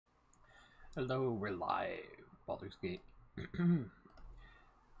Hello, we're live. Baldur's Gate.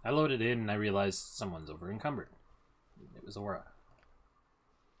 I loaded in and I realized someone's over encumbered. It was Aura.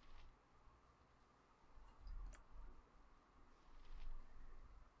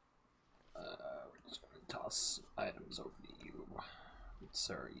 We're just gonna toss items over to you.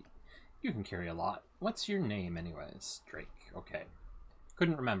 Sorry. You can carry a lot. What's your name anyways? Drake. Okay.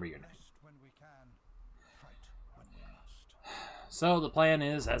 Couldn't remember your name. So the plan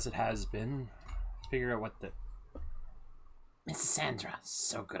is, as it has been, figure out what the... Mrs. Sandra,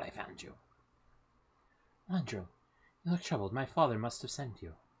 so good I found you. Andrew, you look troubled. My father must have sent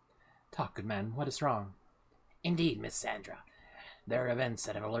you. Talk, good man. What is wrong? Indeed, Miss Sandra. There are events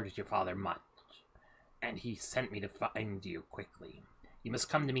that have alerted your father much, and he sent me to find you quickly. You must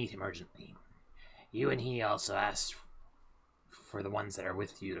come to meet him urgently. You and he also asked for the ones that are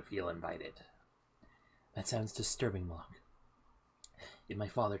with you to feel invited. That sounds disturbing, Locke. If my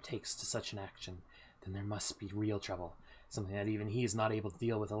father takes to such an action, then there must be real trouble, something that even he is not able to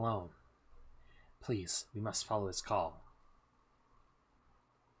deal with alone. Please, we must follow his call.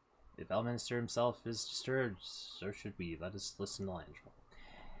 If Elminster himself is disturbed, so should we. Let us listen to Langell.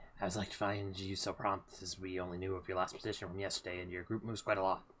 I was like to find you so prompt, as we only knew of your last position from yesterday, and your group moves quite a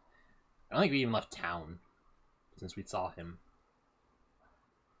lot. I don't think we even left town, since we saw him.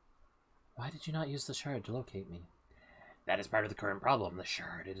 Why did you not use the shard to locate me? That is part of the current problem, the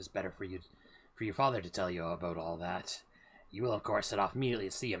shard. It is better for your father to tell you about all that. You will, of course, set off immediately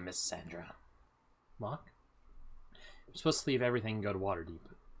to see him, Miss Sandra. Locke? We're supposed to leave everything and go to Waterdeep.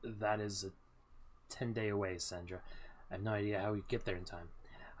 That is a 10-day away, Sandra. I have no idea how we get there in time.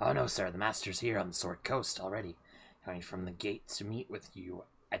 Oh no, sir. The Master's here on the Sword Coast already, coming from the gate to meet with you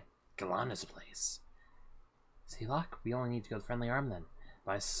at Galana's place. See, Locke, we only need to go to Friendly Arm then.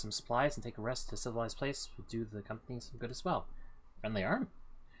 Buy some supplies and take a rest to a civilized place will do the company some good as well. Friendly Arm?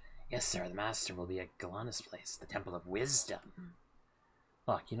 Yes, sir. The Master will be at Galana's place, the Temple of Wisdom.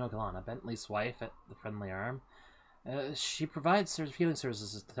 Look, you know Galana, Bentley's wife at the Friendly Arm. She provides healing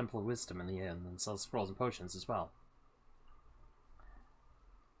services at the Temple of Wisdom in the inn and sells scrolls and potions as well.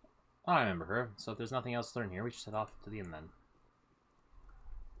 Oh, I remember her. So if there's nothing else to learn here, we should head off to the inn then.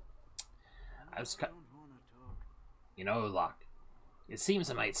 You know, Locke, it seems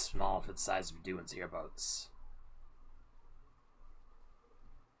a mite small for the size of your doings hereabouts.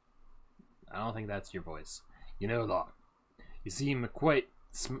 I don't think that's your voice. You know, Locke, you seem a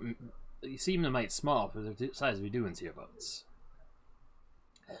mite small for the size of your doings hereabouts.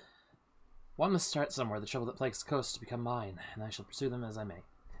 One must start somewhere. The trouble that plagues the coast to become mine, and I shall pursue them as I may.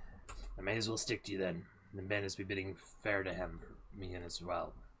 I may as well stick to you then. The man is be bidding fair to him for me and as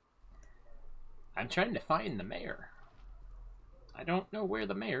well. I'm trying to find the mayor. I don't know where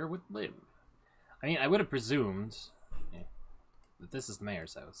the mayor would live. I mean, I would have presumed that this is the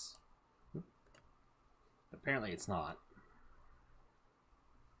mayor's house. But apparently it's not.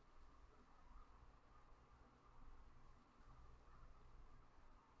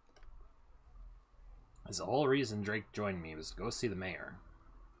 That's the whole reason Drake joined me, was to go see the mayor.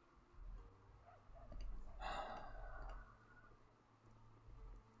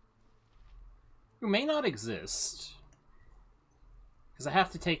 Who may not exist. Because I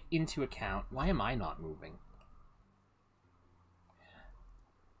have to take into account, why am I not moving?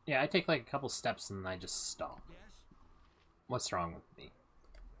 Yeah, I take like a couple steps and then I just stop. What's wrong with me?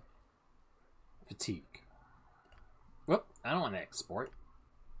 Fatigue. Whoop, I don't want to export.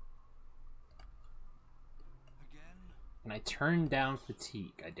 Can I turn down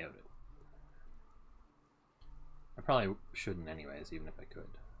fatigue? I doubt it. I probably shouldn't anyways, even if I could.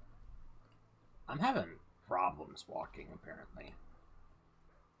 I'm having problems walking, apparently.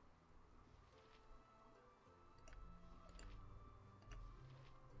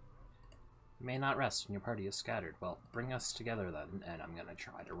 You may not rest when your party is scattered. Well, bring us together then, and I'm gonna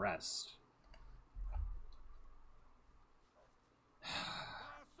try to rest.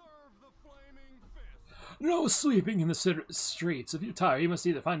 No sleeping in the streets. If you're tired, you must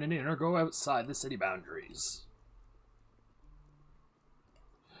either find an inn or go outside the city boundaries.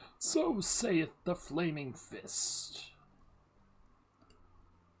 So saith the Flaming Fist.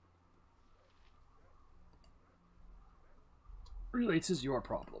 Really, it is your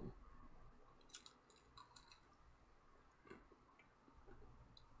problem.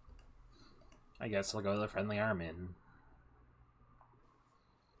 I guess I'll go to the Friendly Arm Inn.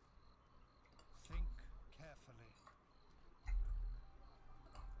 Think carefully.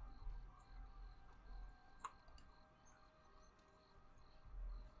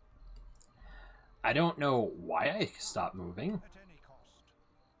 I don't know why I stopped moving. At any cost.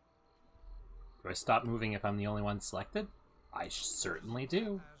 Do I stop moving if I'm the only one selected? I certainly do.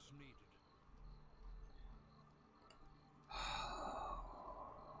 As needed.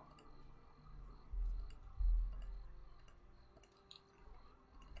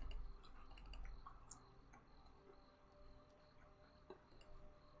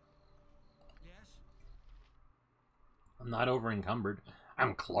 I'm not over encumbered.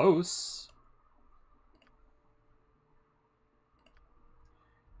 I'm close.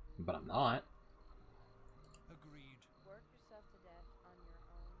 But I'm not. Agreed. Work yourself to death on your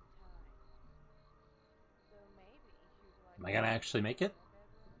own time. Though maybe you'd like Am I gonna actually make it?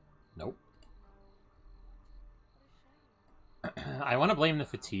 Nope. No. What a shame. I want to blame the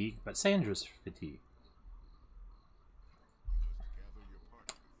fatigue, but Sandra's fatigue. Gather your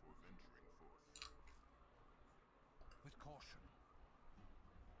party before venturing forth. With caution.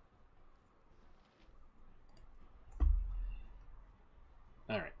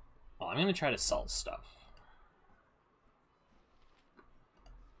 Alright. Well, I'm gonna try to sell stuff.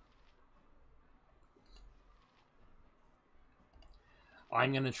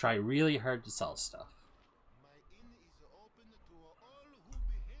 I'm gonna try really hard to sell stuff. My inn is open to all who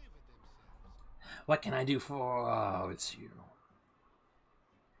behave themselves. What can I do for... Oh, it's you.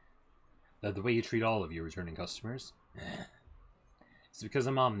 The way you treat all of your returning customers? It's because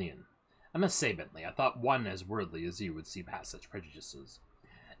I'm Omnian. I must say, Bentley, I thought one as worldly as you would see past such prejudices.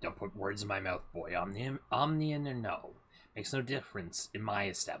 Don't put words in my mouth, boy. Omnian or no. Makes no difference in my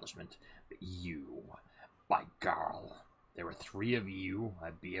establishment. But you... By Garl. There were 3 of you,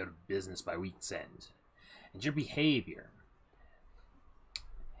 I'd be out of business by week's end. And your behavior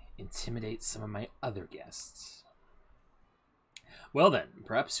intimidates some of my other guests. Well then,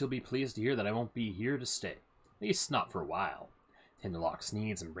 perhaps you'll be pleased to hear that I won't be here to stay. At least not for a while. Tend to Locke's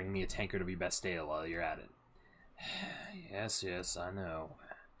needs and bring me a tankard of your best ale while you're at it. Yes, I know.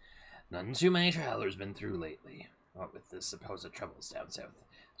 None too many travelers been through lately. What with the supposed troubles down south.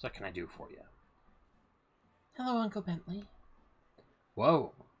 So what can I do for you? Hello, Uncle Bentley.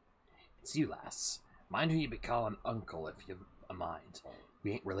 Whoa. It's you, lass. Mind who you be calling uncle if you a mind.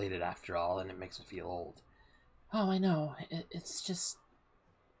 We ain't related after all, and it makes me feel old. Oh, I know. It's just...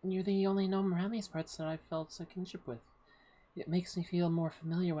 You're the only gnome around these parts that I've felt a kinship with. It makes me feel more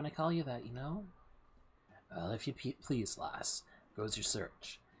familiar when I call you that, you know? Well, if you please, lass, goes your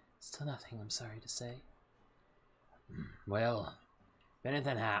search. Still nothing, I'm sorry to say. Well, if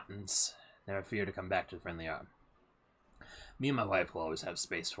anything happens, never fear to come back to the Friendly Arm. Me and my wife will always have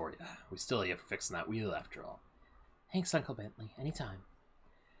space for you. We still have fixing that wheel after all. Thanks, Uncle Bentley. Anytime.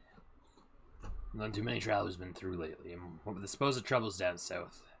 None too many travelers been through lately, and what with the supposed troubles down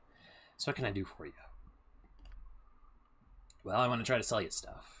south. So what can I do for you? Well, I want to try to sell you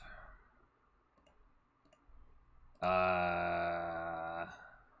stuff.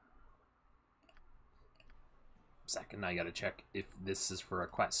 Second, I gotta check if this is for a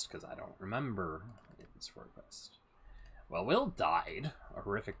quest, because I don't remember if it's for a quest. Well, Will died. A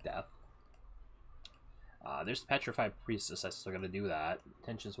horrific death. There's the Petrified Priestess. I still gotta do that.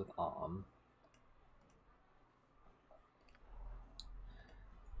 Tensions with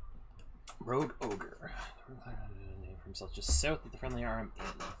Rogue Ogre. Name for himself just south of the Friendly Arm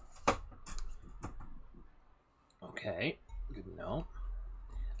Inn. Okay, good to know.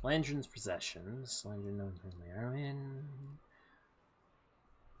 Landrin's possessions. Landrin known Friendly Arm Inn.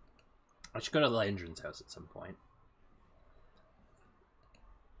 I should go to Landrin's house at some point.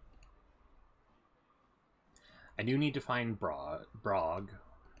 I do need to find Brog.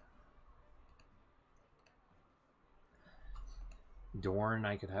 Dorn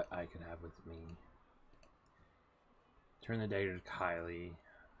I could have with me. Turn the dagger to Kylie.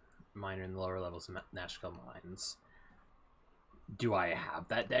 Miner in the lower levels of Nashkel Mines. Do I have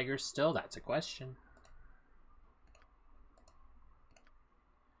that dagger still? That's a question.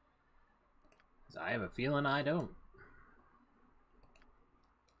 'Cause I have a feeling I don't.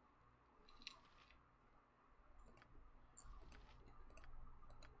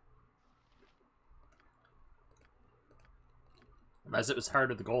 Unless it was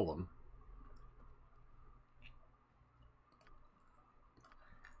Heart of the Golem.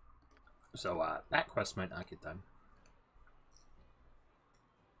 So, that quest might not get done.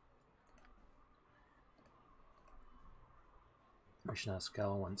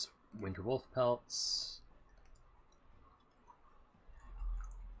 Marshnaskell wants Winter Wolf pelts.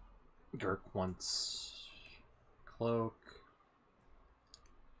 Girk wants Cloak.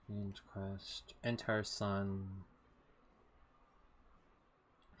 End quest. Entire Sun.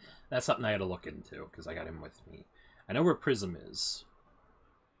 That's something I gotta look into, because I got him with me. I know where Prism is.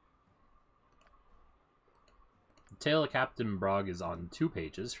 The Tale of Captain Brog is on 2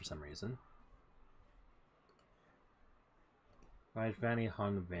 pages for some reason. Right, Vanny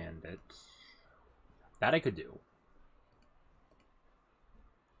Hun Bandit. That I could do.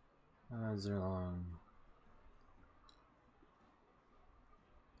 Zerlong.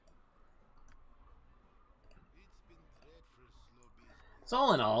 So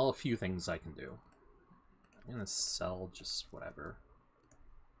all in all, a few things I can do. I'm gonna sell just whatever.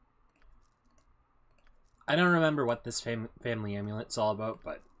 I don't remember what this family amulet's all about,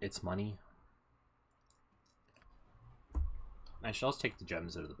 but it's money. I shall take the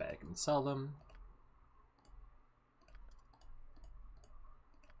gems out of the bag and sell them.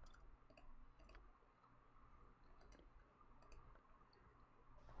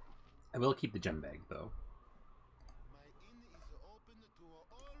 I will keep the gem bag, though. My inn is open to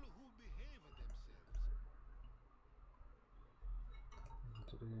all who behave themselves.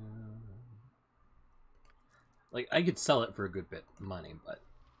 Like, I could sell it for a good bit of money, but...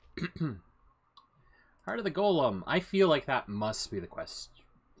 Heart of the Golem. I feel like that must be the quest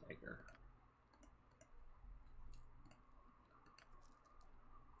dagger.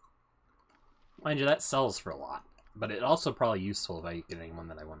 Mind you, that sells for a lot. But it also probably useful if I get anyone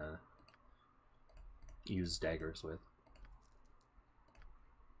that I want to use daggers with.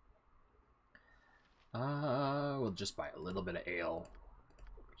 We'll just buy a little bit of ale.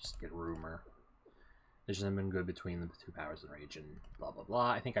 Just get a rumor. Vision has been good between the two powers and rage and blah blah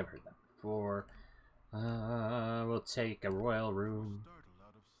blah. I think I've heard that before. We'll take a royal room. Startled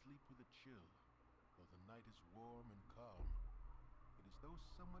out of sleep with a chill, though the night is warm and calm. It is though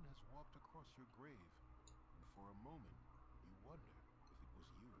someone has walked across your grave, and for a moment you wonder if it was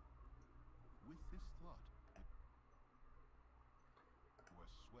you. With this thought, you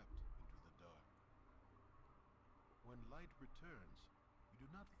are swept into the dark. When light returns, you do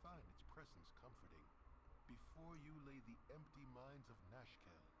not find its presence comforting. Before you lay the empty mines of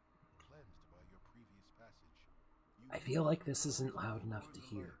Nashkel, cleansed by your previous passage. I feel like this isn't loud enough to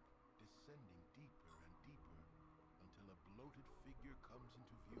hear. Descending deeper and deeper until a bloated figure comes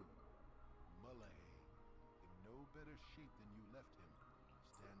into view. Mullahy, in no better shape than you left him,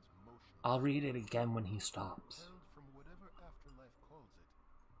 stands motionless. I'll read it again when he stops. Held from whatever afterlife calls it,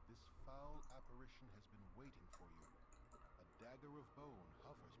 this foul apparition has been waiting for you. A dagger of bone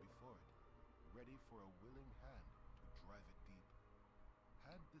hovers before it, ready for a willing hand to drive it deep.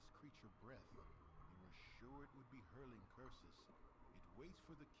 Had this creature breath, you were sure it would be hurling curses. It waits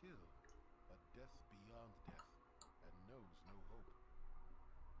for the kill, a death beyond death, and knows no hope.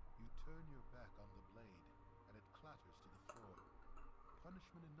 You turn your back on the blade, and it clatters to the floor.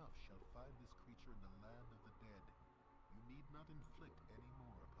 Punishment enough shall find this creature in the land of the dead. You need not inflict any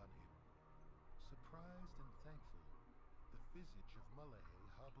more upon him. Surprised and thankful, the visage of Mullahy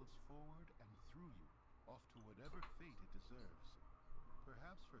hobbles forward and through you, off to whatever fate it deserves.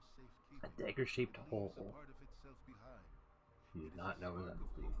 Perhaps for safekeeping, A dagger-shaped it hole. leaves a part of itself behind. You It did is not a know spark that. of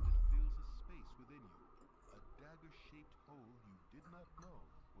hope that fills a space within you. A dagger-shaped hole you did not know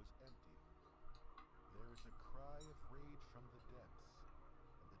was empty. There is a cry of rage from the depths,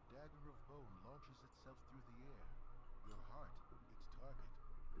 and the dagger of bone launches itself through the air. Your heart, its target.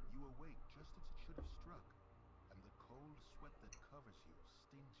 You awake just as it should have struck, and the cold sweat that covers you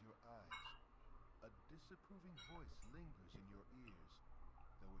stings your eyes. A disapproving voice lingers in your ears,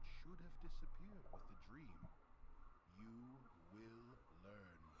 though it should have disappeared with the dream. You will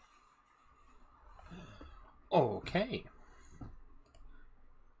learn. Okay.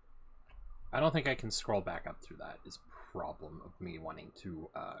 I don't think I can scroll back up through that is a problem of me wanting to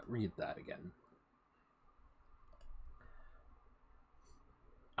read that again.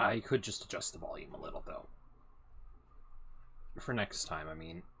 I could just adjust the volume a little, though. For next time, I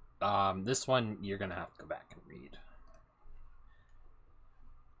mean. This one, you're going to have to go back and read.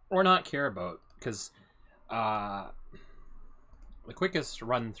 Or not care about, because the quickest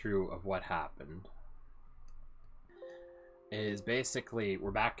run-through of what happened is basically,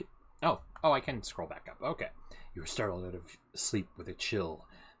 we're back... Oh, I can scroll back up. Okay. You are startled out of sleep with a chill.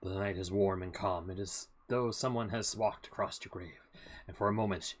 The night is warm and calm. It is though someone has walked across your grave, and for a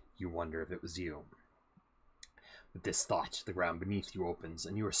moment you wonder if it was you. With this thought, the ground beneath you opens,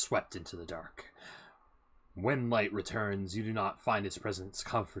 and you are swept into the dark. When light returns, you do not find its presence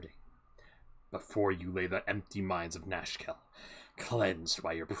comforting. Before you lay the empty mines of Nashkel, cleansed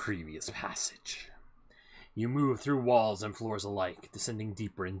by your previous passage. You move through walls and floors alike, descending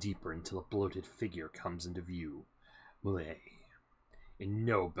deeper and deeper until a bloated figure comes into view. Mullahy, in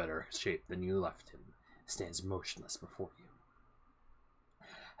no better shape than you left him, stands motionless before you.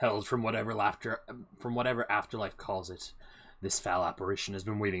 Held from whatever afterlife calls it, this foul apparition has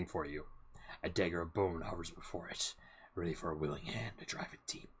been waiting for you. A dagger of bone hovers before it, ready for a willing hand to drive it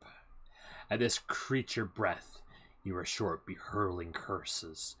deep. At this creature breath, you are sure it be hurling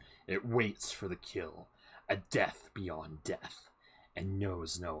curses. It waits for the kill, a death beyond death, and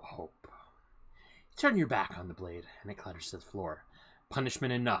knows no hope. You turn your back on the blade, and it clatters to the floor.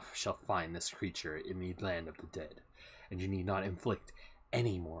 Punishment enough shall find this creature in the land of the dead, and you need not inflict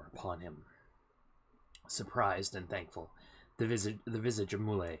any more upon him. Surprised and thankful, the visage of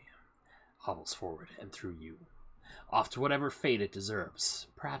Mule hobbles forward and through you, off to whatever fate it deserves.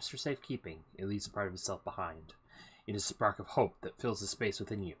 Perhaps for safekeeping, it leaves a part of itself behind. It is a spark of hope that fills the space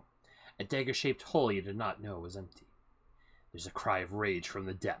within you. A dagger-shaped hole you did not know was empty. There's a cry of rage from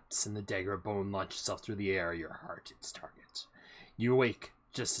the depths, and the dagger of bone launches itself through the air, your heart its target. You awake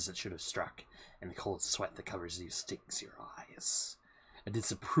just as it should have struck, and the cold sweat that covers you stings your eyes. A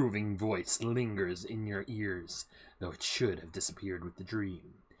disapproving voice lingers in your ears, though it should have disappeared with the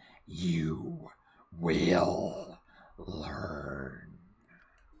dream. You will learn.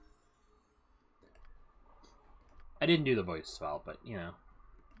 I didn't do the voice well, but, you know.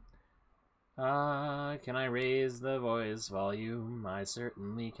 Can I raise the voice volume? I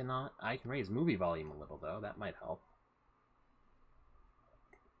certainly cannot. I can raise movie volume a little, though. That might help.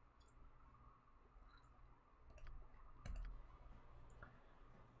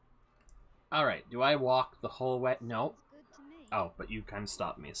 Alright, do I walk the whole way? No. Oh, but you kind of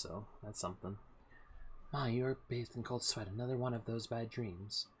stopped me, so that's something. Ma, you're bathed in cold sweat. Another one of those bad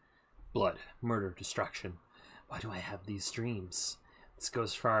dreams. Blood, murder, destruction. Why do I have these dreams? This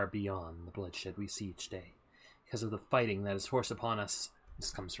goes far beyond the bloodshed we see each day. Because of the fighting that is forced upon us,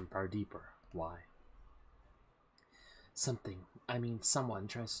 this comes from far deeper. Why? Someone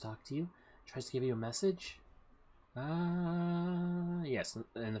tries to talk to you? Tries to give you a message? Yes.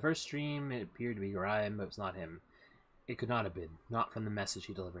 In the first stream, it appeared to be Grime, but it was not him. It could not have been. Not from the message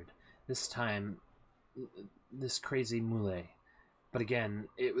he delivered. This time, this crazy Mule. But again,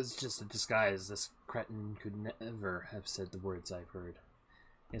 it was just a disguise. This cretin could never have said the words I've heard.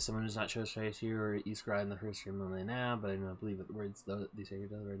 Yes, someone who's not sure straight here or East Grime in the first stream Mule now, but I do not believe that the words they say are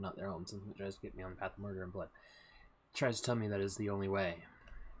delivered not their own. Something that tries to get me on the path of murder and blood. It tries to tell me that is the only way.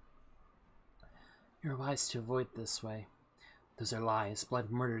 You're wise to avoid this way. Those are lies. Blood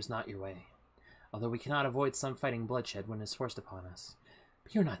and murder is not your way. Although we cannot avoid some fighting bloodshed when it is forced upon us.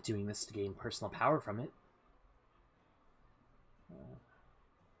 But you're not doing this to gain personal power from it.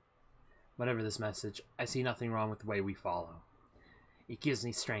 Whatever this message, I see nothing wrong with the way we follow. It gives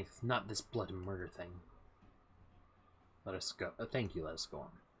me strength, not this blood and murder thing. Let us go. Thank you, let us go on.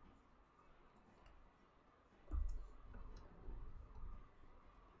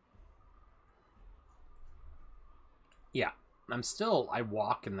 Yeah, I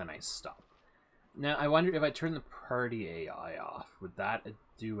walk and then I stop. Now, I wonder if I turn the party AI off, would that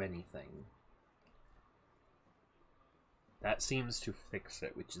do anything? That seems to fix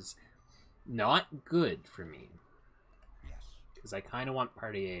it, which is not good for me. Yes. Because I kind of want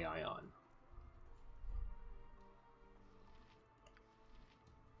party AI on.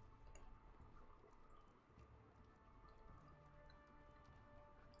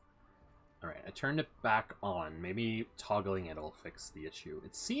 Alright, I turned it back on. Maybe toggling it'll fix the issue.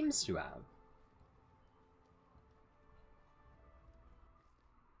 It seems to have.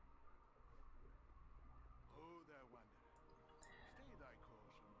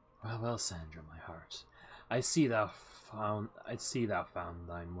 Well, Sandra, my heart. I see thou found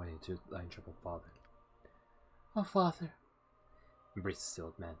thine way to thine troubled father. Oh, father, embraced the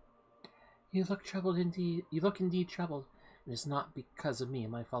old man. You look troubled indeed. You look indeed troubled. It is not because of me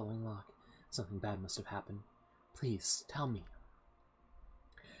and my following Locke. Something bad must have happened. Please, tell me.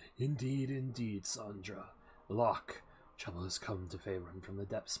 Indeed, Sandra. Locke, trouble has come to favor him from the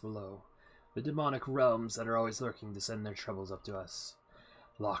depths below. The demonic realms that are always lurking to send their troubles up to us.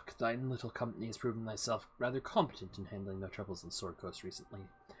 Locke, thine little company has proven thyself rather competent in handling their troubles in Sword Coast recently.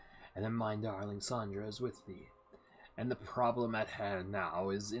 And then mine darling Sandra is with thee. And the problem at hand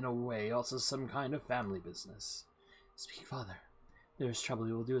now is, in a way, also some kind of family business. Speak, father. There is trouble.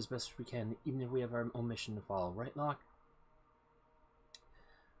 We will do as best we can, even if we have our own mission to follow. Right, Locke?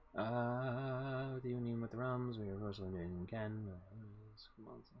 With the union with the realms, we are of course doing anything we can. Come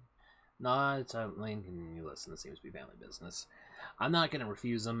on, son. No, it's Lane. Can you listen? This seems to be family business. I'm not gonna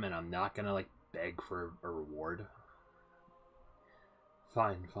refuse them, and I'm not gonna like beg for a reward.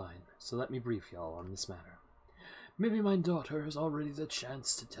 Fine. So let me brief y'all on this matter. Maybe my daughter has already the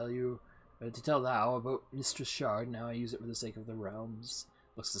chance to tell thou about Mistress Shard. Now I use it for the sake of the realms.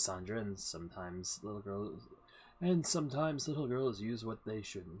 Looks to Sandra, and sometimes little girls use what they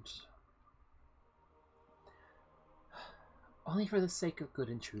shouldn't. Only for the sake of good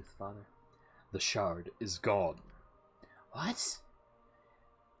and truth, father. The shard is gone. What?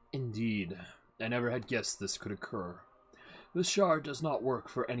 Indeed. I never had guessed this could occur. The shard does not work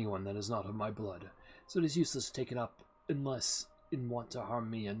for anyone that is not of my blood, so it is useless to take it up unless in want to harm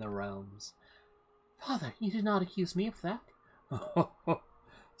me and the realms. Father, you did not accuse me of that.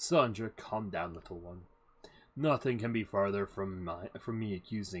 Sandra, calm down, little one. Nothing can be farther from me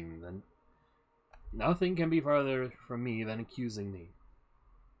accusing than Nothing can be farther from me than accusing thee.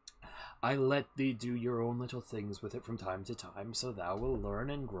 I let thee do your own little things with it from time to time, so thou will learn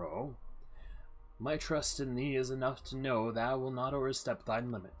and grow. My trust in thee is enough to know thou will not overstep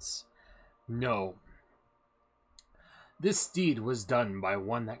thine limits. No. This deed was done by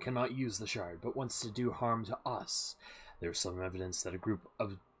one that cannot use the shard, but wants to do harm to us. There's some evidence that a group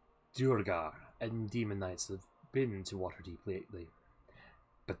of Durgar and demon knights have been to Waterdeep lately.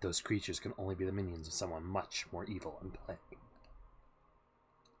 But those creatures can only be the minions of someone much more evil and plague.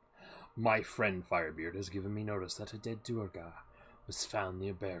 My friend Firebeard has given me notice that a dead Durgar was found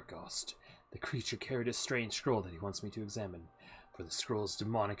near Bearghost. The creature carried a strange scroll that he wants me to examine. For the scroll's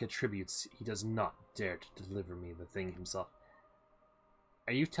demonic attributes, he does not dare to deliver me the thing himself.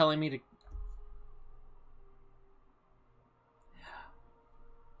 Are you telling me to...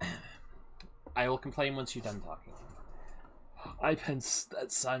 I will complain once you're done talking. I pense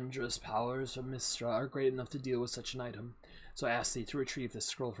that Sandra's powers of Mistra are great enough to deal with such an item, so I ask thee to retrieve this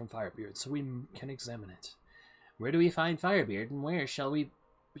scroll from Firebeard so we can examine it. Where do we find Firebeard, and where shall we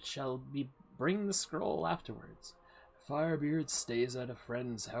bring the scroll afterwards? Firebeard stays at a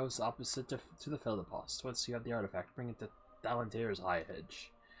friend's house opposite to the Feldepost. Once you have the artifact, bring it to Salantir's High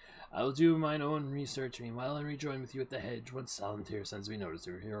Hedge. I will do mine own research meanwhile and rejoin with you at the hedge once Salantir sends me notice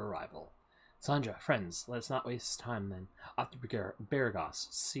of your arrival. Sandra, friends, let's not waste time then. Off to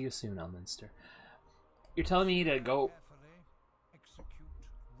Bearghost. See you soon, Elminster. You're telling me to go... Carefully, execute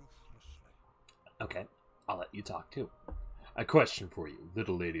ruthlessly. Okay, I'll let you talk too. A question for you,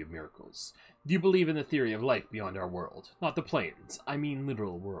 little lady of miracles. Do you believe in the theory of life beyond our world? Not the planes, I mean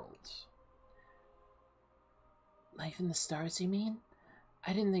literal worlds. Life in the stars, you mean?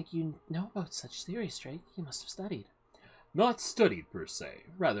 I didn't think you know about such theories, Drake. You must have studied. Not studied, per se.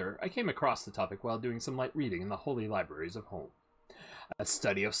 Rather, I came across the topic while doing some light reading in the holy libraries of home. A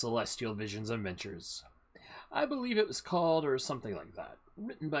study of celestial visions and ventures. I believe it was called, or something like that.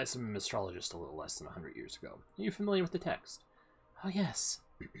 Written by some astrologist a little less than 100 years ago. Are you familiar with the text? Oh, yes.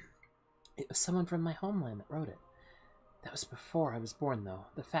 It was someone from my homeland that wrote it. That was before I was born, though.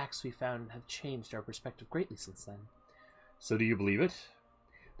 The facts we found have changed our perspective greatly since then. So do you believe it?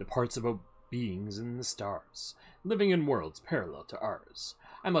 The parts about beings in the stars, living in worlds parallel to ours.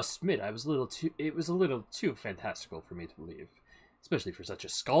 I must admit, it was a little too fantastical for me to believe, especially for such a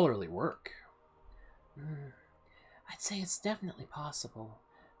scholarly work. I'd say it's definitely possible,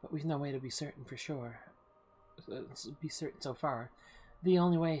 but we've no way to be certain for sure. Be certain so far. The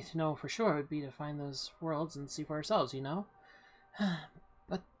only way to know for sure would be to find those worlds and see for ourselves, you know?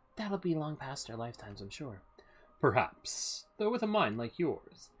 But that'll be long past our lifetimes, I'm sure. Perhaps, though with a mind like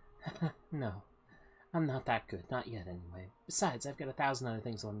yours. No, I'm not that good. Not yet, anyway. Besides, I've got 1,000 other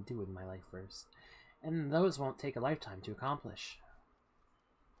things I want to do with my life first. And those won't take a lifetime to accomplish.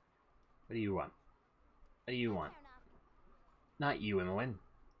 What do you want? What do you want? Not you, Imoen.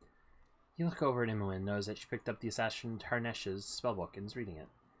 You look over at Imoen, knows that she picked up the Assassin Tarnesh's spellbook and is reading it.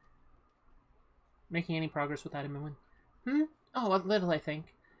 Making any progress with that, Imoen? Oh, a little, I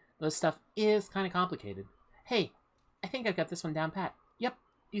think. This stuff is kind of complicated. Hey, I think I've got this one down pat. Yep,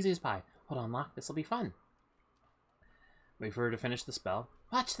 easy as pie. Hold on, Locke, this'll be fun. Wait for her to finish the spell.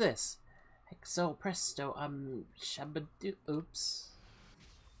 Watch this. Exo presto, shabadoo, oops.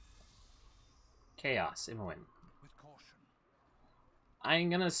 Chaos, Imoen. With caution. I'm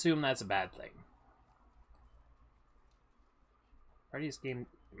gonna assume that's a bad thing. Parties game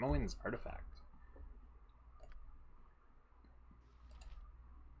Imoen's artifact.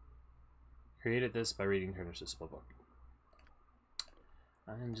 Created this by reading Turnish's spellbook.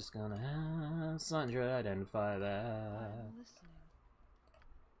 I'm just gonna have Sandra identify that. I'm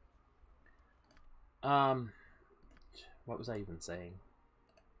listening. What was I even saying?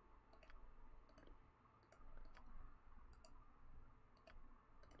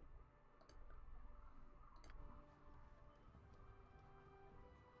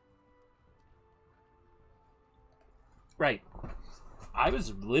 Right. I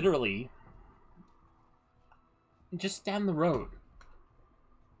was literally just down the road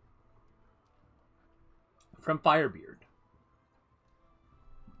from Firebeard.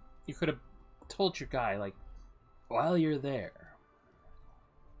 You could have told your guy, like, while you're there,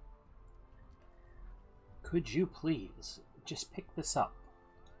 could you please just pick this up?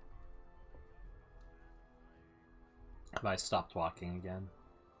 Have I stopped walking again?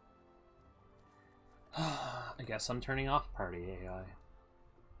 I guess I'm turning off party AI.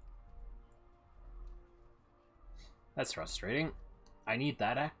 That's frustrating. I need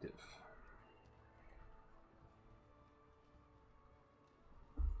that active.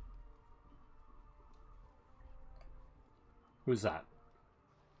 Who's that?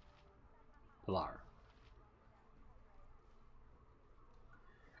 Baldur.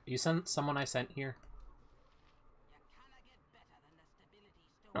 You sent someone I sent here?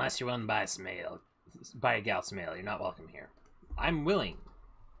 Unless you're willing to buy a gal's mail, you're not welcome here. I'm willing,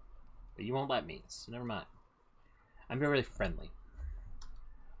 but you won't let me, so never mind. I'm very friendly.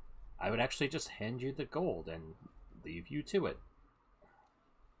 I would actually just hand you the gold and leave you to it.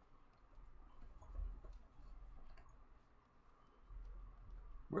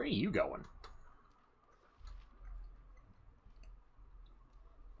 Where are you going?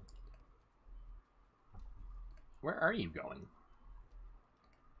 Where are you going?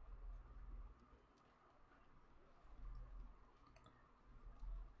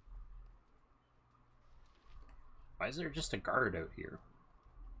 Why is there just a guard out here?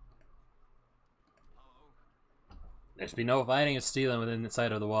 There's been no fighting or stealing within the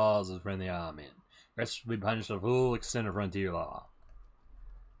sight of the walls of the friendly army. Rest will be punished with full extent of frontier law.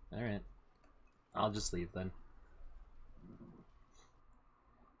 Alright. I'll just leave then.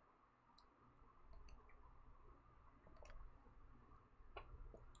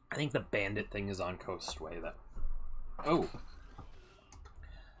 I think the bandit thing is on Coastway, though. Oh.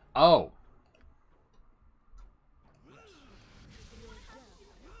 Oh.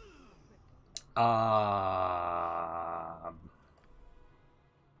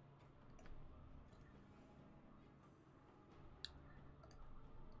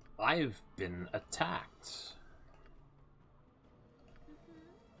 I've been attacked.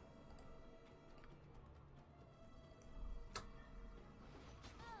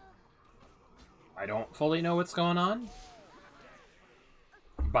 I don't fully know what's going on,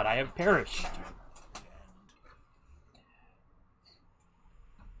 but I have perished.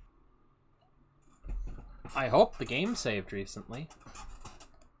 I hope the game saved recently.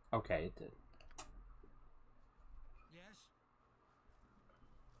 Okay, it did. Yes?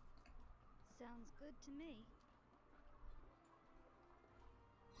 Sounds good to me.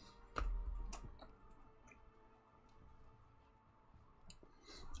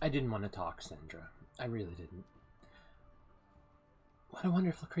 I didn't want to talk, Sandra. I really didn't. What a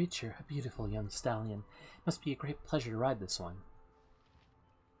wonderful creature, a beautiful young stallion. Must be a great pleasure to ride this one.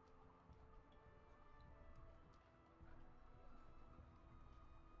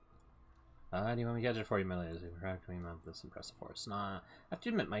 Do you want me to catch it for you, Millie? As we interact with this impressive horse. Nah, I have to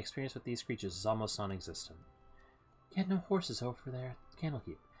admit, my experience with these creatures is almost non-existent. You had no horses over there at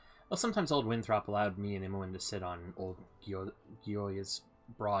Candlekeep. Well, sometimes old Winthrop allowed me and Imoen to sit on old Gioia's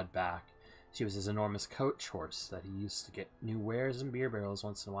broad back. She was his enormous coach horse that he used to get new wares and beer barrels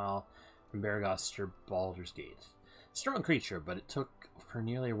once in a while from Baragos to Baldur's Gate. Strong creature, but it took her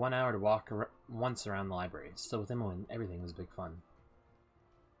nearly 1 hour to walk once around the library. Still, with Imoen, everything was big fun.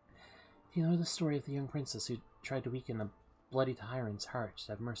 Do you know the story of the young princess who tried to weaken a bloody tyrant's heart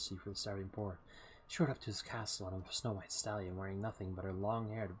to have mercy for the starving poor? She rode up to his castle on a snow-white stallion, wearing nothing but her long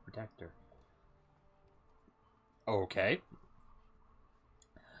hair to protect her. Okay.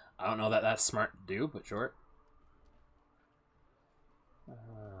 I don't know that that's smart to do, but sure.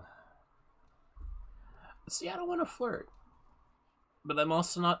 See, I don't want to flirt, but I'm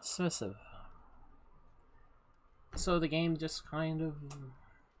also not dismissive. So the game just kind of...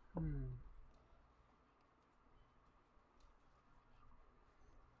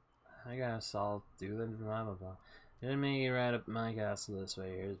 I guess I'll do the blah blah blah. Didn't make it right up my castle this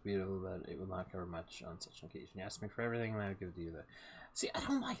way. It's beautiful, but it will not cover much on such an occasion. You ask me for everything, and I'll give it to you. See, I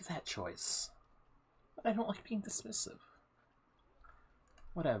don't like that choice. But I don't like being dismissive.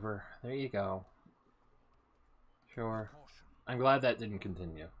 Whatever. There you go. Sure. I'm glad that didn't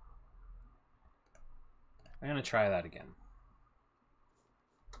continue. I'm gonna try that again.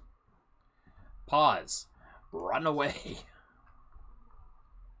 Pause. Run away.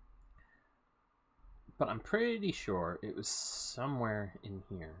 But I'm pretty sure it was somewhere in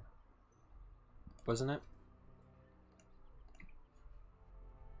here. Wasn't it?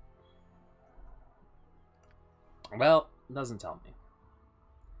 Well, it doesn't tell me.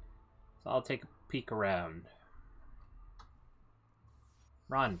 So I'll take a peek around.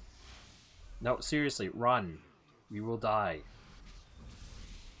 Run. No, seriously, run. You will die.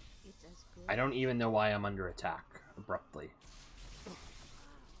 It's as good. I don't even know why I'm under attack abruptly.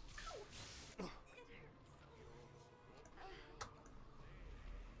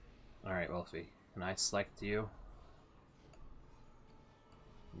 Alright, Wolfie. Can I select you?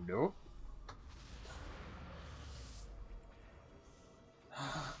 Nope.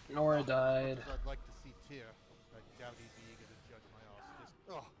 Nora died. I'd like to see Tyr. I doubt he'd be eager to judge my arse.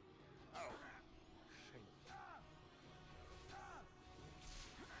 Oh. Ow. Shame.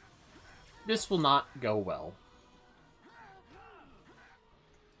 This will not go well.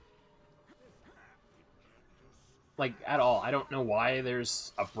 Like, at all. I don't know why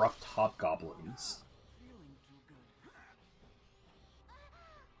there's abrupt hobgoblins. Feeling too good.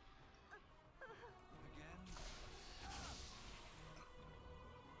 Again.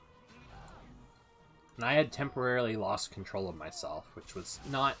 And I had temporarily lost control of myself, which was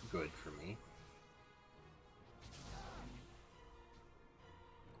not good for me.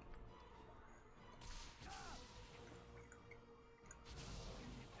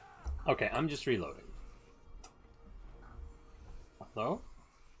 Okay, I'm just reloading. Hello?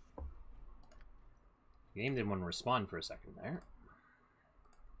 The game didn't want to respond for a second there.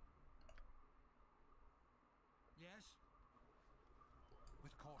 Yes.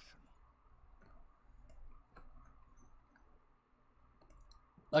 With caution.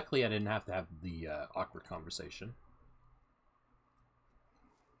 Luckily, I didn't have to have the awkward conversation.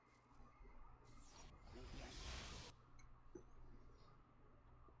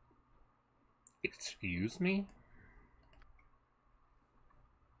 Excuse me?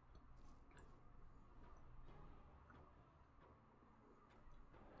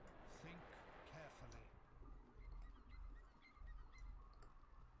 Think carefully.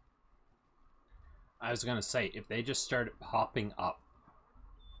 I was gonna say, if they just started popping up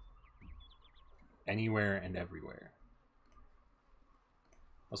anywhere and everywhere.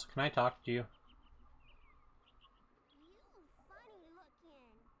 Also, can I talk to you?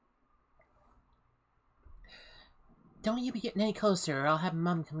 Don't you be getting any closer, or I'll have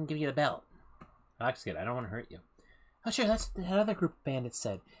Mum come and give you the belt. That's good. I don't want to hurt you. Oh, sure, that's what that other group of bandits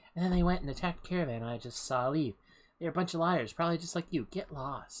said. And then they went and attacked the caravan, and I just saw leave. They're a bunch of liars, probably just like you. Get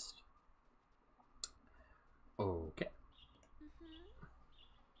lost. Okay.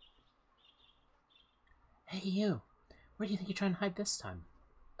 Hey, you. Where do you think you're trying to hide this time?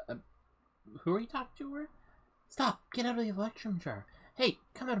 Who are you talking to? Where? Stop! Get out of the electrum jar. Hey,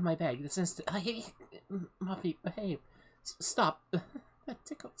 come out of my bag this instant. Hey, Muffy, behave. Stop. That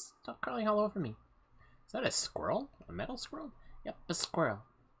tickles. Stop crawling all over me. Is that a squirrel? A metal squirrel? Yep, a squirrel.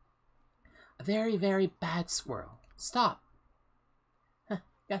 A very, very bad squirrel. Stop.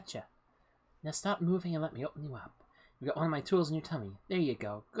 Gotcha. Now stop moving and let me open you up. You got one of my tools in your tummy. There you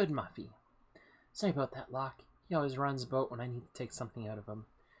go. Good, Muffy. Sorry about that, Locke. He always runs a boat when I need to take something out of him.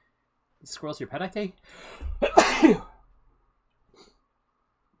 The squirrel's your pet, I take?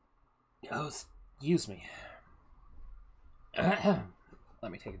 Oh, excuse me.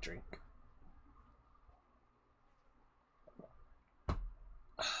 Let me take a drink.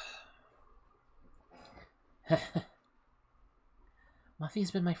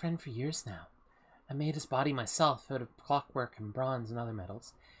 Muffy's been my friend for years now. I made his body myself out of clockwork and bronze and other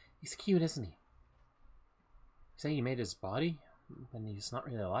metals. He's cute, isn't he? You say you made his body? Then he's not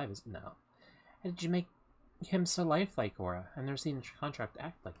really alive, is he? No. How did you make him so lifelike, Aura? I've never seen a contract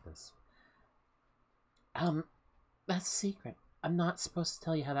act like this. That's a secret. I'm not supposed to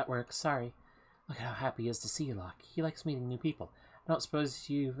tell you how that works, sorry. Look at how happy he is to see you, Locke. He likes meeting new people. I don't suppose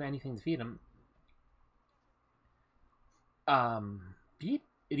you've anything to feed him.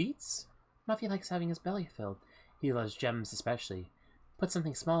 It eats? Muffy likes having his belly filled. He loves gems especially. Put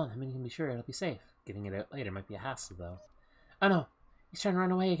something small in him and you can be sure it'll be safe. Getting it out later might be a hassle, though. Oh no, he's trying to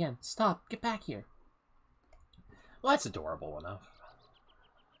run away again. Stop, get back here. Well, that's adorable enough.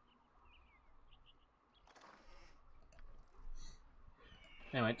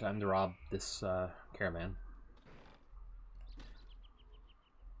 Anyway, time to rob this caravan.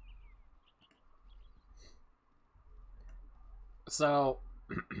 So,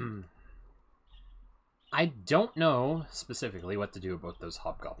 I don't know specifically what to do about those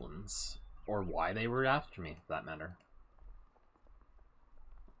hobgoblins, or why they were after me, for that matter.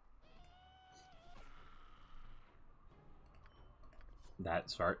 That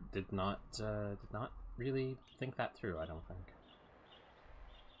Svart did not really think that through, I don't think.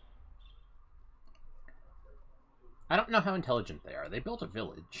 I don't know how intelligent they are. They built a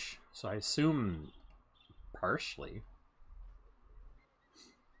village, so I assume partially.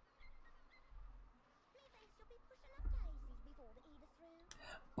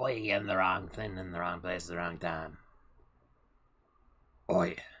 Boy, you're getting the wrong thing in the wrong place at the wrong time.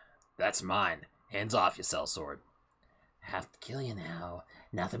 Oi, that's mine. Hands off, you sellsword. I have to kill you now.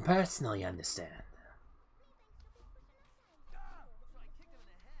 Nothing personal, you understand.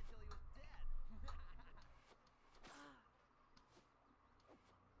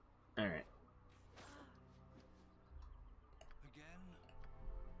 Alright. Again.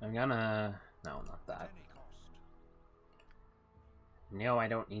 I'm gonna... No, not that. Any cost. No, I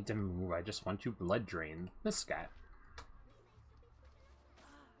don't need to move. I just want to blood drain this guy.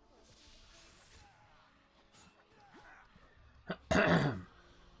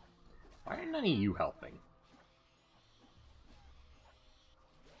 Why are none of you helping?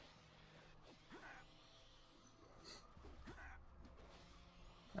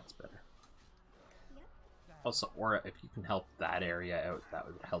 Also, Aura, if you can help that area out, that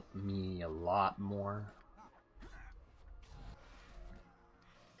would help me a lot more.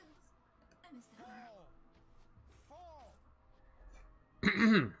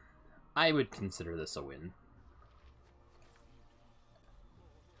 I would consider this a win.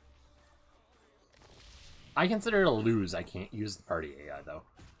 I consider it a lose. I can't use the party AI, though.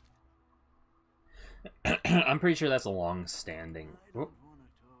 I'm pretty sure that's a long-standing... Whoop.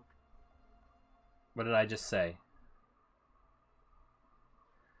 What did I just say?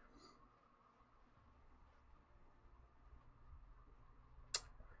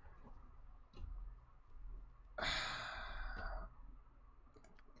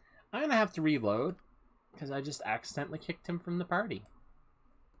 I'm gonna have to reload, because I just accidentally kicked him from the party.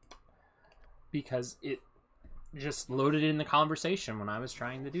 Because it just loaded in the conversation when I was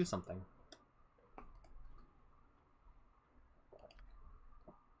trying to do something.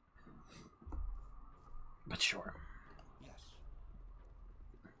 But sure. Yes.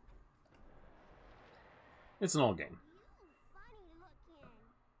 It's an old game.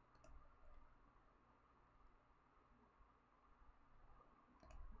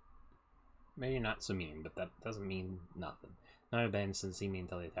 Maybe not so mean, but that doesn't mean nothing. None of the bandits didn't see me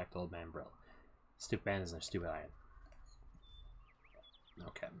until they attacked old man Brill. Stupid bandits and their stupid iron.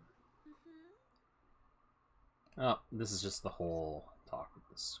 Okay. Oh, this is just the whole talk with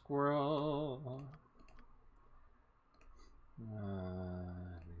the squirrel.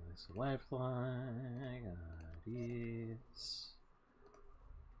 Release a lifeline. Ideas.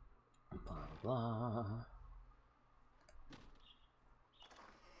 Blah blah.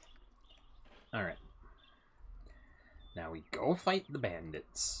 Alright. Now we go fight the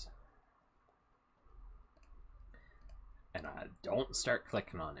bandits. And I don't start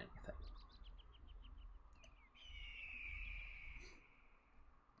clicking on anything.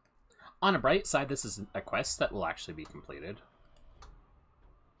 On a bright side, this is a quest that will actually be completed.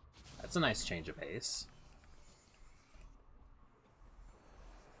 That's a nice change of pace.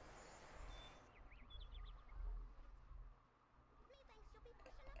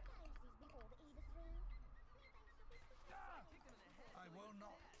 I will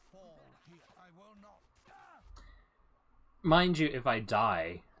not fall here. I will not. Mind you, if I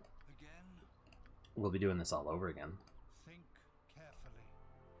die, Again, we'll be doing this all over again. think carefully.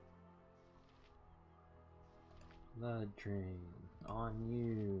 Blood drain on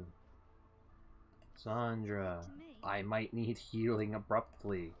you, Sandra. I might need healing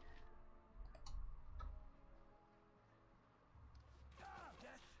abruptly.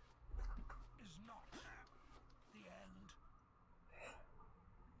 Death is not the end.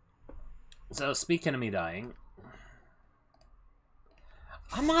 So, speaking of me dying,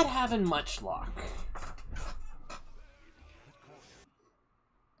 I'm not having much luck.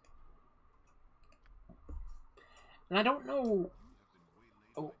 And I don't know...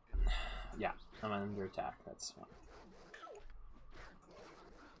 Oh, yeah, I'm under attack, that's fine.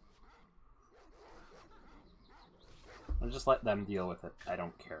 I'll just let them deal with it. I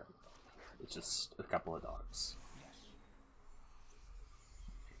don't care. It's just a couple of dogs.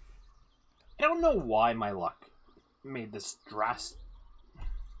 I don't know why my luck made this drastic...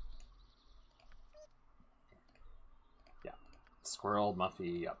 Yeah. Squirrel,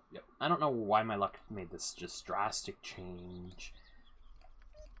 Muffy, yep. I don't know why my luck made this just drastic change.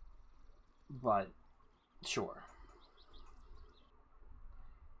 But, sure.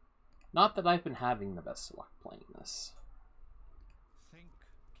 Not that I've been having the best luck playing this. Think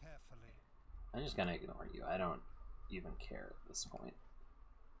carefully. I'm just gonna ignore you. I don't even care at this point.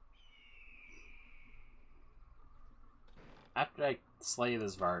 After I slay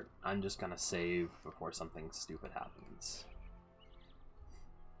this Vart, I'm just gonna save before something stupid happens.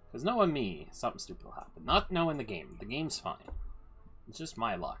 Because knowing me, something stupid will happen. Not knowing the game. The game's fine. It's just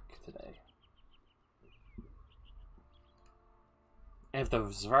my luck today. If the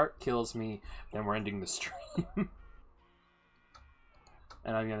Zvart kills me, then we're ending the stream.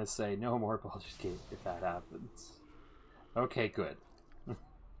 And I'm gonna say no more Baldur's Gate if that happens. Okay, good.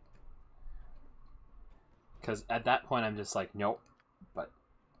 Because at that point I'm just like, nope. But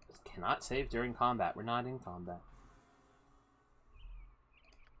cannot save during combat. We're not in combat.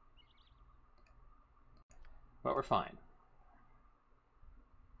 But we're fine.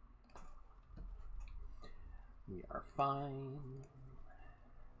 We are fine.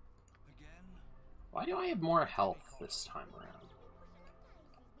 Again, Why do I have more health this time around?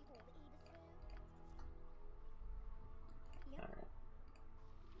 Alright.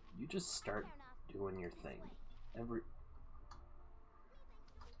 You just start doing your thing.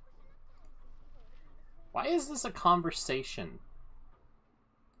 Why is this a conversation?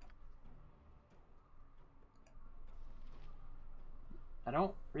 I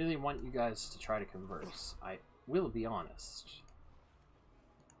don't really want you guys to try to converse. I will be honest.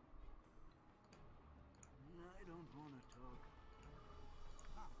 I don't want to talk.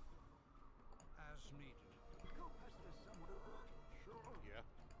 As needed. Go pester someone. Sure. Yeah,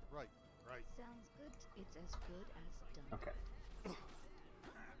 right. Sounds good. It's as good as done. Okay.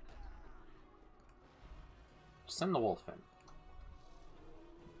 Send the wolf in.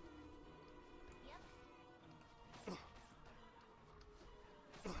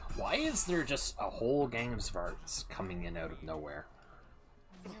 Why is there just a whole gang of Svarts coming in out of nowhere?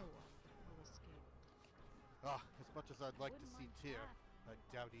 No one will escape. Ah, as much as I'd like to see Tyr, I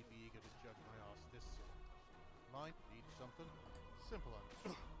doubt he'd be eager to judge my ass this soon. Mind, need something? Simple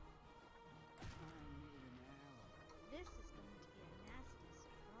on. This is going to be a nasty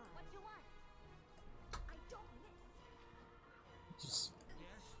surprise. What you want? I don't miss. Just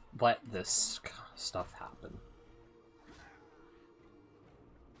Yes? let this stuff happen.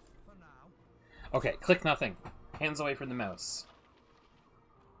 For now. Okay, click nothing. Hands away from the mouse.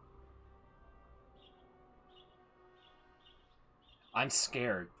 I'm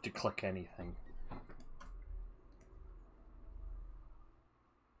scared to click anything.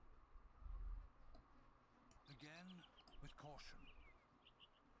 Again, with caution.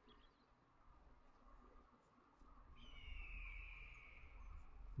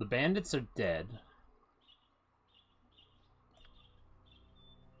 The bandits are dead.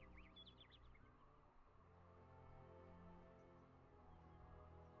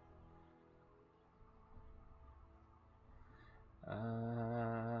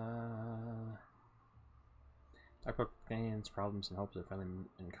 Talk about Canadians' problems and hopes of friendly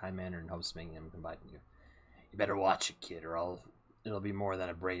and kind manner in hopes of making them confide in you. You better watch it, kid, or it'll be more than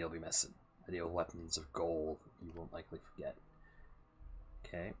a brain you'll be missing. The old weapons of gold you won't likely forget.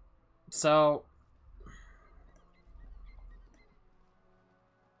 Okay. So I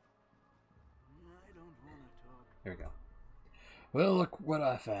don't want to talk. here we go. Well, look what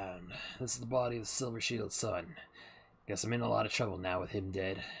I found. This is the body of the Silver Shield's son. Guess I'm in a lot of trouble now with him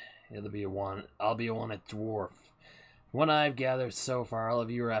dead. I'll be a one at dwarf. From what I've gathered so far, all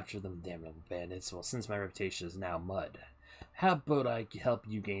of you are after them damn little bandits. Well, since my reputation is now mud, how about I help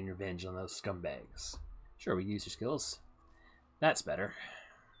you gain revenge on those scumbags? Sure, we use your skills. That's better.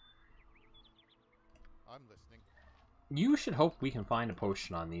 I'm listening. You should hope we can find a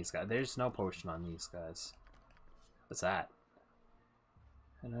potion on these guys. There's no potion on these guys. What's that?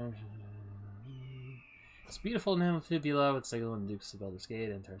 It's beautiful Amphibula with Sigil and Dukes of Baldur's Gate,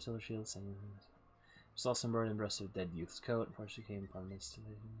 entire Silver Shield, same. Saw some bird and breast of dead youth's coat, unfortunately came upon this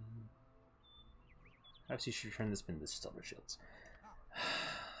today. Perhaps you should return this bin to Silver Shields.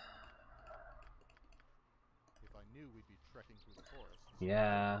 If I knew we'd be trekking through the forest.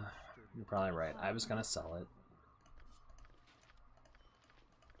 Yeah, you're probably right. I was gonna sell it.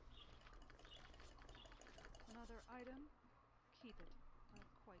 Another item? Keep it. I've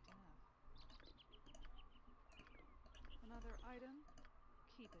quite enough. Another item?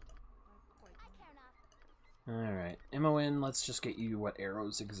 Keep it. I've quite enough. Alright, Imoen, let's just get you what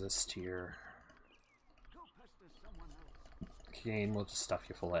arrows exist here. Go pester someone else. Kane, we'll just stuff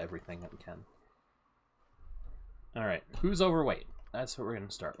you full of everything that we can. Alright, who's overweight? That's what we're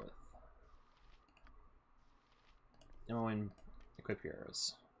gonna start with. Imoen, equip your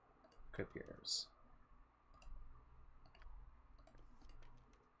arrows. Equip your arrows.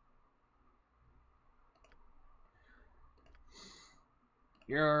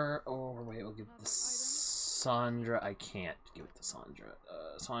 You're overweight. We'll give it to Sandra. I can't give it to Sandra.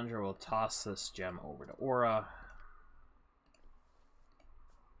 Sandra will toss this gem over to Aura.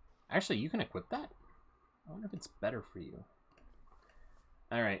 Actually, you can equip that? I wonder if it's better for you.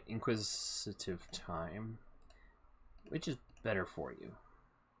 Alright, Inquisitive time. Which is better for you?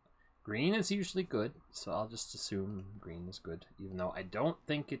 Green is usually good, so I'll just assume green is good, even though I don't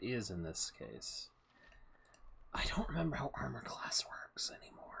think it is in this case. I don't remember how armor class works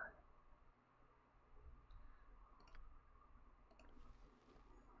anymore.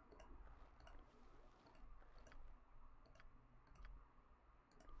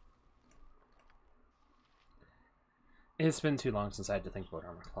 It's been too long since I had to think about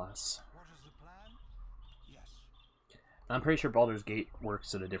armor class. What is the plan? Yes. I'm pretty sure Baldur's Gate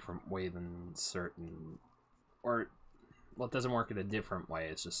works in a different way than certain... Or, well, it doesn't work in a different way,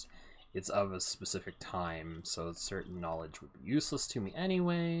 it's just... It's of a specific time, so certain knowledge would be useless to me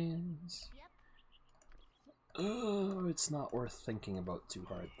anyways. Oh, it's not worth thinking about too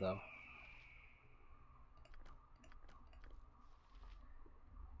hard, though.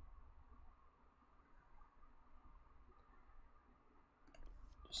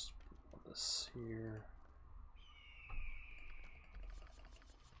 Just put this here.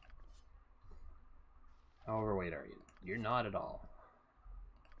 How overweight are you? You're not at all.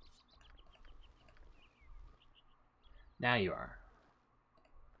 Now you are.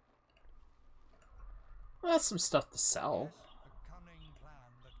 Well, that's some stuff to sell. A cunning plan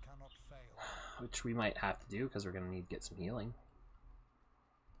that cannot fail. Which we might have to do because we're going to need to get some healing.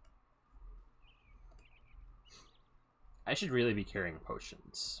 I should really be carrying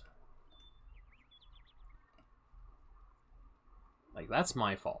potions. Like, that's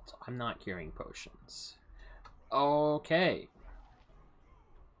my fault. I'm not carrying potions. Okay.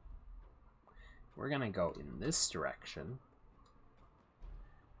 We're gonna go in this direction.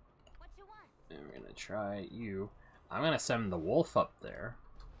 What you want? And we're gonna try you. I'm gonna send the wolf up there.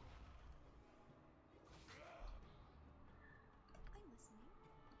 I'm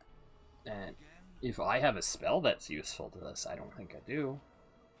listening. And if I have a spell that's useful to this, I don't think I do.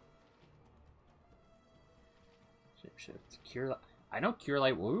 Shapeshift. Cure. I know Cure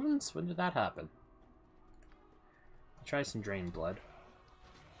Light Wounds? When did that happen? I'll try some Drain Blood.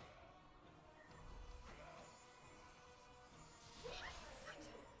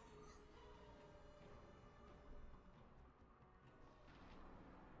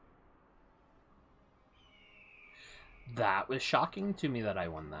 That was shocking to me that I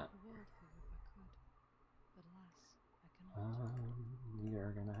won that. The world for you if I could, but alas, I cannot.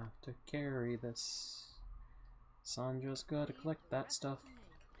 You're gonna have to carry this. Sandra's gotta collect that stuff.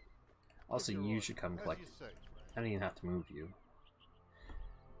 Also, you should come collect it. I don't even have to move you.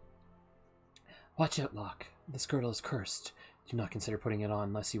 Watch out, Locke. This girdle is cursed. Do not consider putting it on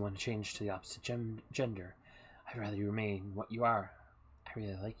unless you want to change to the opposite gender. I'd rather you remain what you are. I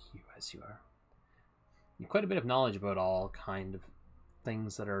really like you as you are. You have quite a bit of knowledge about all kind of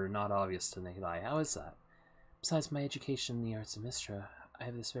things that are not obvious to naked eye. How is that? Besides my education in the arts of Mystra, I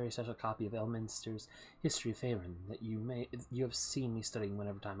have this very special copy of Elminster's History of Faerun that you have seen me studying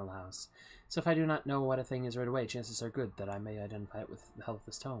whenever time allows. So if I do not know what a thing is right away, chances are good that I may identify it with the help of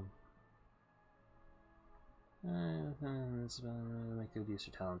this tome. Make good use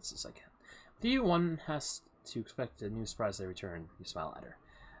of talents as I can. With you, one has to expect a new surprise they return. You smile at her.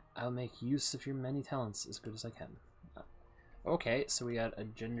 I'll make use of your many talents as good as I can. Okay, so we got a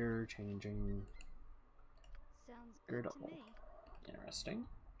gender changing Sounds good girdle. to me. Interesting.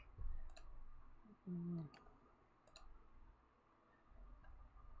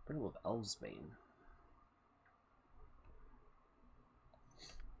 Girdle of Elvesbane.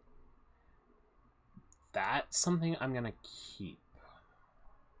 That's something I'm gonna keep.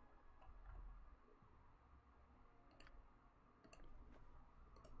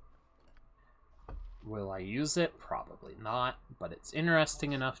 Will I use it? Probably not, but it's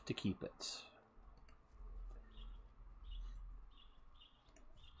interesting enough to keep it.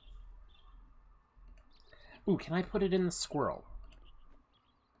 Ooh, can I put it in the squirrel?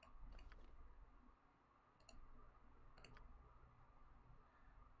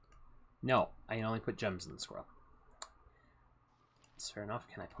 No, I can only put gems in the squirrel. That's fair enough.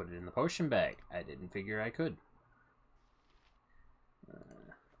 Can I put it in the potion bag? I didn't figure I could.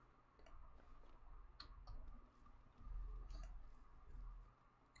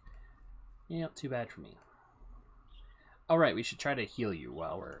 Yeah, too bad for me. Alright, we should try to heal you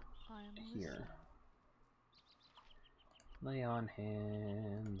while we're I am here. Lay on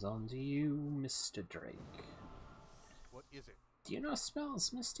hands onto you, Mr. Drake. What is it? Do you know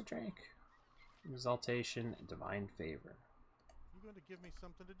spells, Mr. Drake? Exaltation and Divine Favor. You going to give me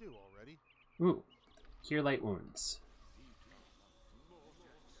something to do already? Ooh, Cure Light Wounds.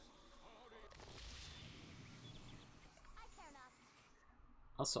 I care not.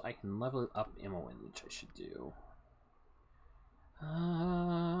 Also, I can level up Imoen, which I should do.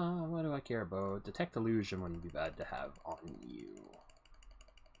 What do I care about? Detect Illusion wouldn't be bad to have on you.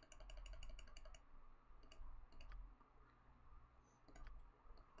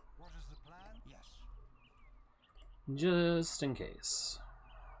 What is the plan? Yes. Just in case.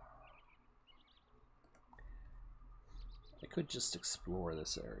 I could just explore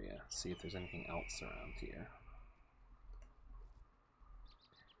this area, see if there's anything else around here.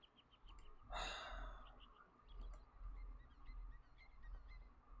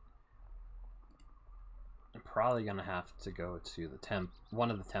 I'm probably gonna have to go to the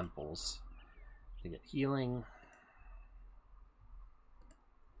one of the temples to get healing.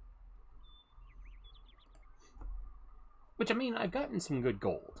 Which, I mean, I've gotten some good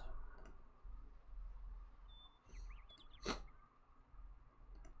gold.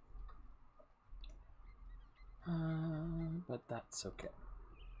 But that's okay.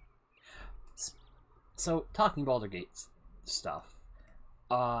 So, talking Baldur Gate stuff,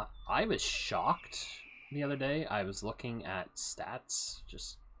 I was shocked the other day. I was looking at stats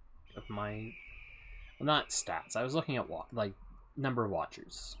just of my Well, not stats. I was looking at like number of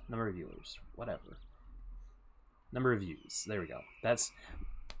watchers, number of viewers, whatever. Number of views. There we go. That's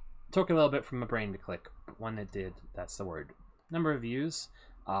took a little bit from my brain to click, but when it did, that's the word. Number of views.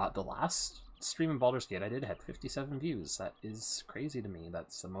 The last stream of Baldur's Gate I did had 57 views. That is crazy to me.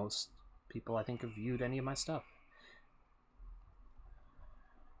 That's the most people I think have viewed any of my stuff.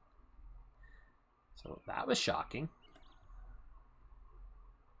 So that was shocking.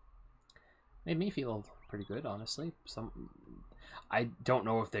 Made me feel pretty good, honestly. I don't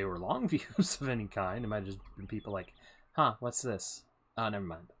know if they were long views of any kind. It might have just been people like, huh, what's this? Oh, never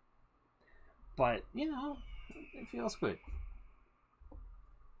mind. But, you know, it feels good.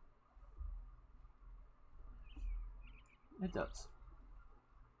 It does.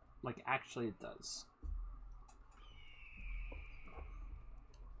 Like, actually it does.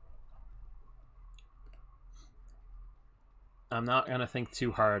 I'm not going to think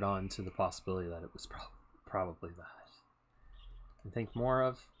too hard on to the possibility that it was probably that. And think more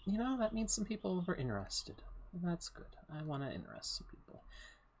of, you know, that means some people were interested. And that's good. I want to interest some people.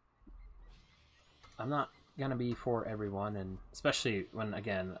 I'm not going to be for everyone, and especially when,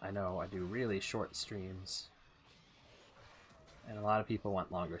 again, I know I do really short streams. And a lot of people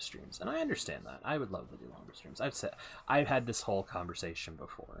want longer streams. And I understand that. I would love to do longer streams. I've had this whole conversation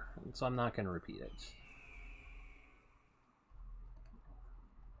before, and so I'm not going to repeat it.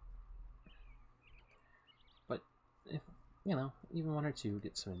 If, you know, even one or two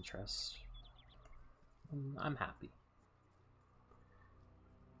get some interest, I'm happy.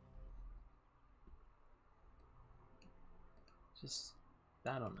 Just,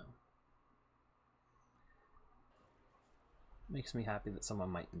 I don't know. Makes me happy that someone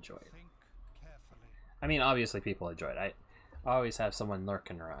might enjoy it. Think carefully. I mean, obviously people enjoy it. I always have someone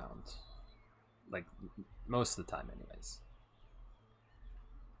lurking around. Like, most of the time anyways.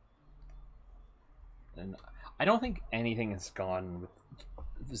 And I don't think anything has gone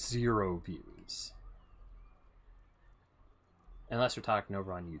with 0 views. Unless we're talking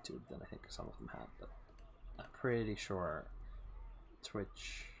over on YouTube, then I think some of them have, but I'm pretty sure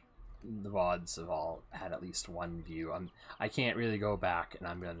Twitch, the VODs have all had at least 1 view. I can't really go back, and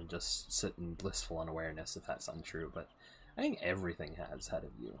I'm going to just sit in blissful unawareness if that's untrue, but I think everything has had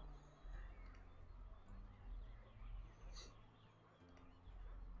a view.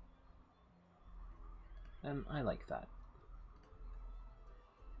 And I like that.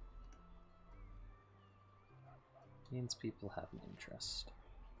 Means people have an interest.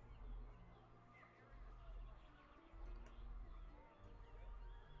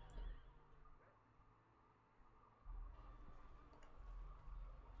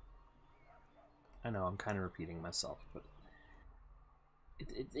 I know I'm kind of repeating myself, but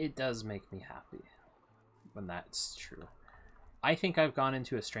it does make me happy when that's true. I think I've gone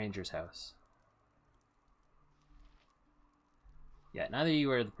into a stranger's house. Yeah, neither of you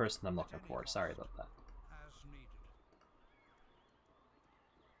are the person I'm looking for. Sorry about that. As needed.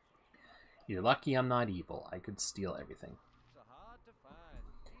 You're lucky I'm not evil. I could steal everything. So hard to find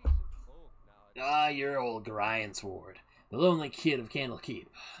decent folk nowadays. Ah, you're old Gorian's ward. The lonely kid of Candlekeep.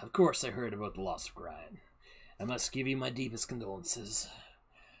 Of course I heard about the loss of Gorian. I must give you my deepest condolences.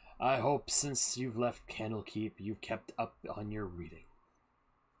 I hope since you've left Candlekeep, you've kept up on your reading.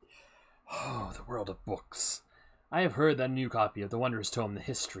 Oh, the world of books. I have heard that a new copy of the wondrous tome, The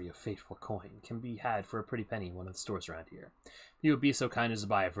History of Fateful Coin, can be had for a pretty penny in one of the stores around here. If you would be so kind as to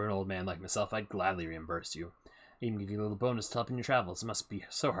buy it for an old man like myself, I'd gladly reimburse you. I'd even give you a little bonus to help in your travels. It must be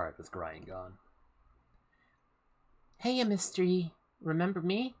so hard with Gorian gone. Hey, Mystery. Remember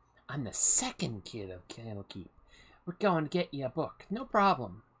me? I'm the second kid of Candlekeep. We're going to get you a book. No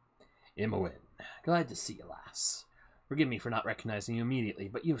problem. Imowen, glad to see you, lass. Forgive me for not recognizing you immediately,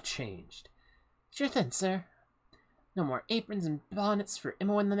 but you've changed. Sure thing, sir. No more aprons and bonnets for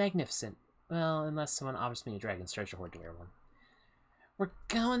Imowen the Magnificent. Well, unless someone offers me a dragon's treasure hoard to wear one. We're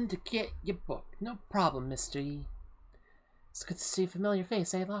going to get your book. No problem, Mystery. It's good to see a familiar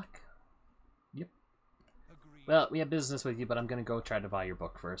face, eh, Locke? Yep. Agreed. Well, we have business with you, but I'm going to go try to buy your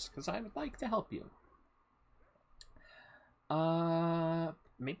book first, because I would like to help you.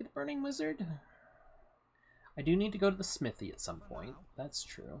 Maybe the Burning Wizard? I do need to go to the smithy at some point. That's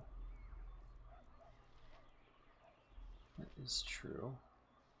true. That is true.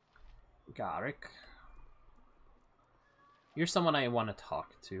 Garrick. You're someone I want to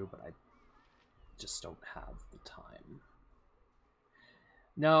talk to, but I just don't have the time.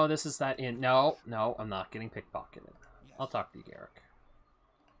 No, this is that in... No, I'm not getting pickpocketed. I'll talk to you, Garrick.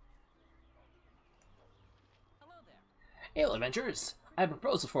 Hello there. Hail, adventurers! I have a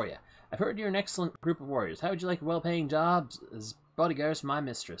proposal for you. I've heard you're an excellent group of warriors. How would you like a well-paying job as bodyguards for my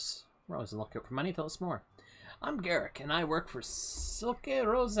mistress? We're always on the lookout for money. Tell us more. I'm Garrick, and I work for Silke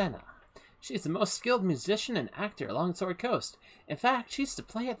Rosanna. She's the most skilled musician and actor along the Sword Coast. In fact, she used to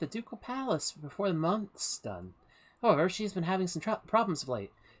play at the Ducal Palace before the month's done. However, she's been having some problems of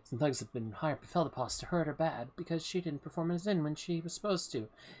late. Some thugs have been hired by Feldepos to hurt her bad because she didn't perform as in when she was supposed to. You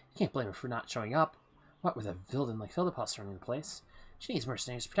can't blame her for not showing up. What with a villain like Feldepos running the place? She needs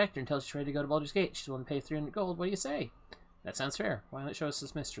mercenaries to protect her until she's ready to go to Baldur's Gate. She's willing to pay 300 gold. What do you say? That sounds fair. Why not show us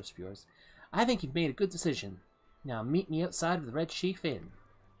this mistress of yours? I think you've made a good decision. Now meet me outside of the Red Chief Inn.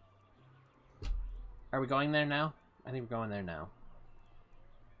 Are we going there now? I think we're going there now.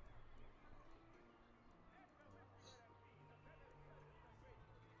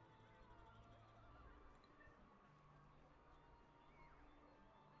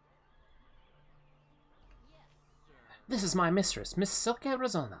 This is my mistress, Miss Silke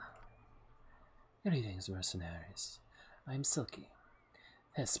Rosanna. Greetings, mercenaries. I am Silky,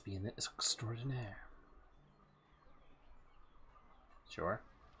 thespian extraordinaire. Sure.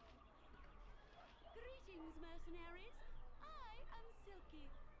 Greetings, mercenaries. I am Silky,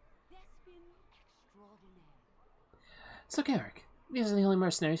 thespian extraordinaire. So, Garrick, these are the only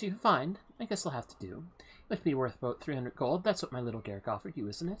mercenaries you can find. I guess they'll have to do. It would be worth about 300 gold. That's what my little Garrick offered you,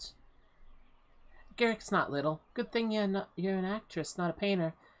 isn't it? Garrick's not little. Good thing you're an actress, not a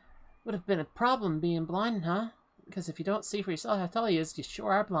painter. Would have been a problem being blind, huh? Because if you don't see for yourself, I tell you, you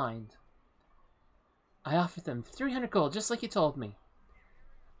sure are blind. I offered them 300 gold, just like you told me.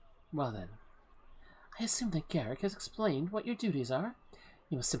 Well then, I assume that Garrick has explained what your duties are.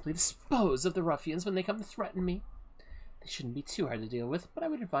 You must simply dispose of the ruffians when they come to threaten me. They shouldn't be too hard to deal with, but I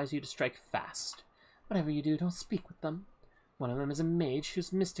would advise you to strike fast. Whatever you do, don't speak with them. One of them is a mage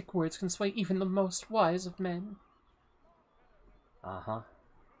whose mystic words can sway even the most wise of men. Uh-huh.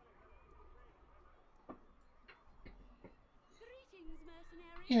 Greetings,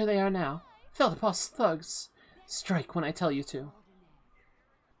 mercenaries. Here they are now. Feldepos thugs. Strike when I tell you to.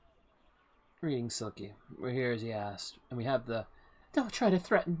 Greetings, Silky. We're here as you asked, and we have the... Don't try to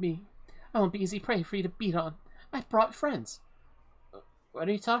threaten me. I won't be easy prey for you to beat on. I've brought friends. What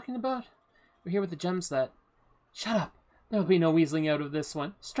are you talking about? We're here with the gems that... Shut up. There'll be no weaseling out of this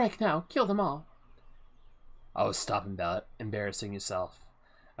one. Strike now. Kill them all. Oh, stop embarrassing yourself.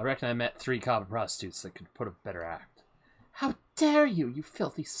 I reckon I met 3 copper prostitutes that could put a better act. How dare you, you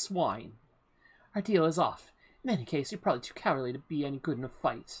filthy swine! Our deal is off. In any case, you're probably too cowardly to be any good in a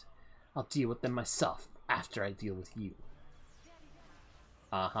fight. I'll deal with them myself after I deal with you.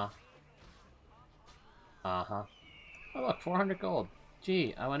 Uh-huh. Uh-huh. Oh, look, 400 gold.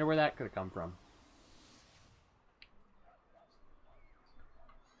 Gee, I wonder where that could have come from.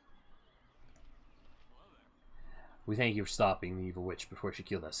 We thank you for stopping the evil witch before she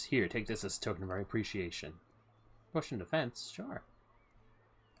killed us. Here, take this as a token of our appreciation. Push in defense, sure.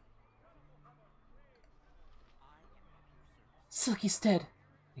 Silky's dead.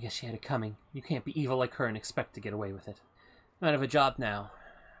 I guess she had it coming. You can't be evil like her and expect to get away with it. I'm out of a job now.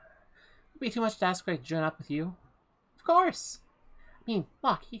 Would it be too much to ask if I could join up with you? Of course! I mean,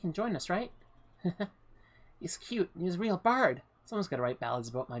 look, he can join us, right? He's cute, and he's a real bard. Someone's got to write ballads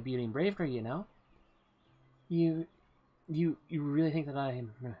about my beauty and bravery, you know? You really think that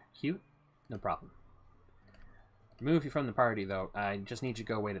I'm cute? No problem. Remove you from the party, though. I just need you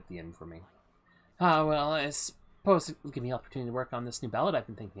to go wait at the inn for me. Ah, well, I suppose it will give me the opportunity to work on this new ballad I've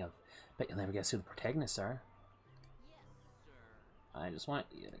been thinking of. Bet you'll never guess who the protagonists are. I just want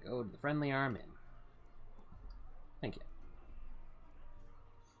you to go to the Friendly Arm Inn. Thank you.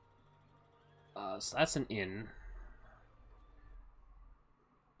 So that's an inn.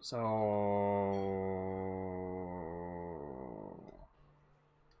 So...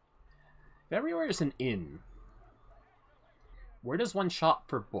 if everywhere is an inn, where does one shop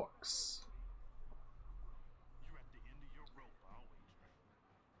for books?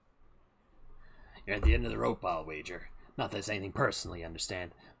 You're at the end of the rope, I'll wager. Not that it's anything personal, you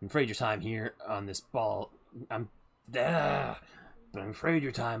understand. I'm afraid your time here on this ball... but I'm afraid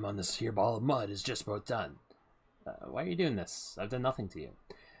your time on this here ball of mud is just about done. Why are you doing this? I've done nothing to you.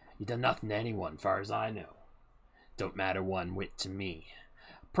 You've done nothing to anyone, far as I know. Don't matter one whit to me.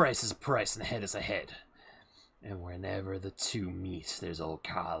 A price is a price and a head is a head. And whenever the two meet, there's old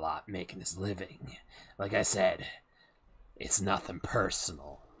Carlot making his living. Like I said, it's nothing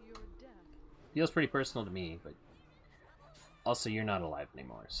personal. Feels pretty personal to me, but also you're not alive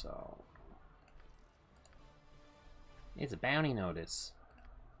anymore, so... It's a bounty notice.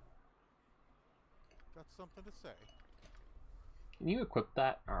 Got something to say? Can you equip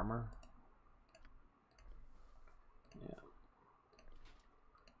that armor? Yeah.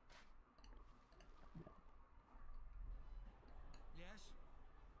 Yes?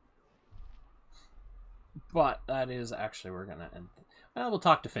 But that is actually, we're gonna end. Well, we'll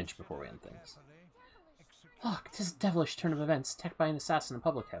talk to Finch before we end things. Look, this devilish turn of events, attacked by an assassin in a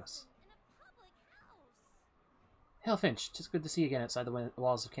public house. Hail, Finch. 'Tis good to see you again outside the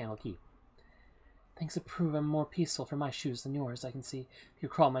walls of Candle Keep. Things have proven more peaceful for my shoes than yours, I can see. If you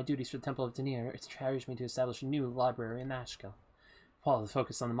recall my duties for the Temple of Denier, it's charged me to establish a new library in Nashkel. Follow the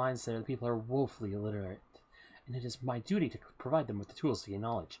focus on the minds there, the people are woefully illiterate, and it is my duty to provide them with the tools to gain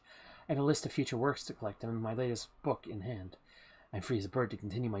knowledge. I have a list of future works to collect and my latest book in hand. I'm free as a bird to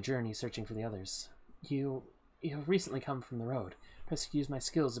continue my journey, searching for the others. You have recently come from the road. Perhaps you could use my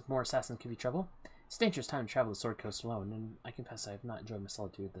skills if more assassins give you trouble. It's a dangerous time to travel the Sword Coast alone, and I confess I have not enjoyed my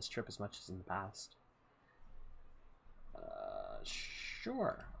solitude this trip as much as in the past.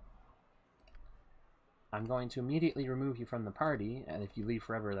 Sure. I'm going to immediately remove you from the party, and if you leave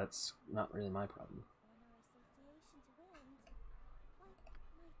forever, that's not really my problem.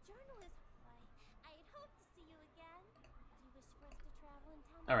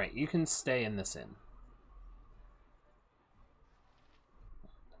 Alright, you can stay in this inn.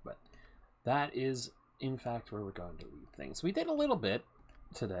 But that is, in fact, where we're going to leave things. We did a little bit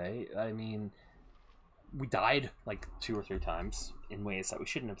today. I mean, we died like 2 or 3 times in ways that we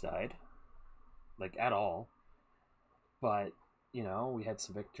shouldn't have died. Like, at all. But, you know, we had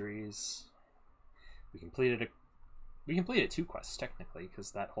some victories. We completed 2 quests, technically,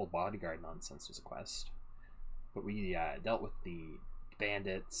 because that whole bodyguard nonsense was a quest. But we dealt with the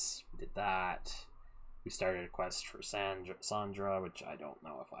bandits, we did that. We started a quest for Sandra, which I don't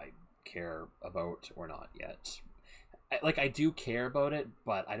know if I care about or not yet. I do care about it,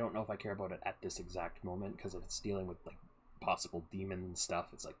 but I don't know if I care about it at this exact moment, because if it's dealing with like possible demon stuff,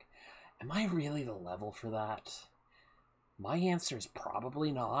 it's like, am I really the level for that? My answer is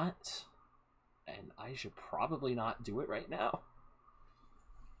probably not, and I should probably not do it right now.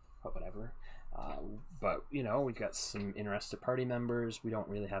 But whatever. But, you know, we've got some interested party members. We don't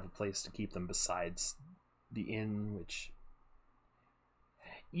really have a place to keep them besides the inn, which...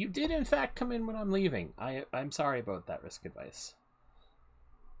 You did, in fact, come in when I'm leaving. I'm sorry about that risk advice.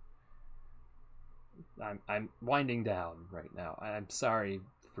 I'm winding down right now. I'm sorry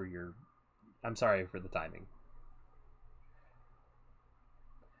for the timing.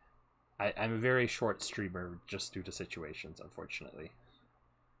 I'm a very short streamer just due to situations, unfortunately.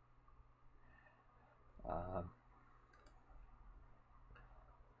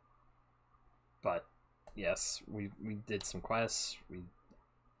 But yes, we did some quests. We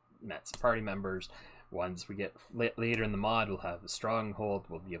met some party members. Once we get later in the mod, we'll have a stronghold.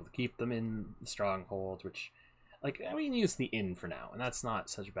 We'll be able to keep them in the stronghold, which, like, we can use the inn for now, and that's not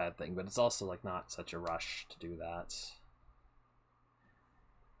such a bad thing. But it's also like not such a rush to do that.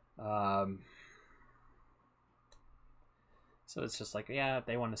 So it's just like, yeah, if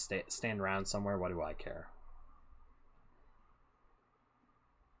they want to stand around somewhere, what do I care?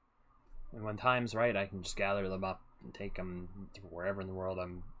 And when time's right, I can just gather them up and take them to wherever in the world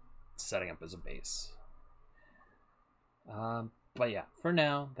I'm setting up as a base. But yeah, for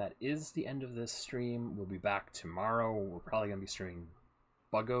now, that is the end of this stream. We'll be back tomorrow. We're probably going to be streaming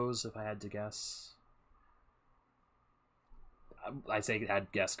Buggos, if I had to guess. I say I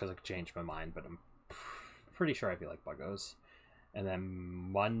had guessed because I could change my mind, but I'm pretty sure I feel like Buggos. And then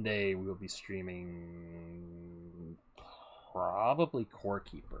Monday we'll be streaming probably Core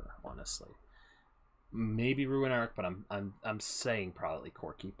Keeper, honestly. Maybe Ruin Arc, but I'm saying probably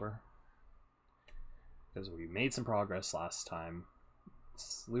Core Keeper. Because we made some progress last time.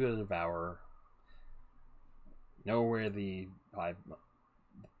 Slew the Devourer. Know where the Hive...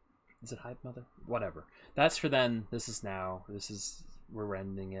 Is it Hive Mother? Whatever. That's for then. This is now. We're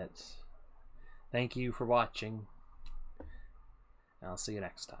ending it. Thank you for watching. And I'll see you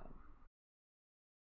next time.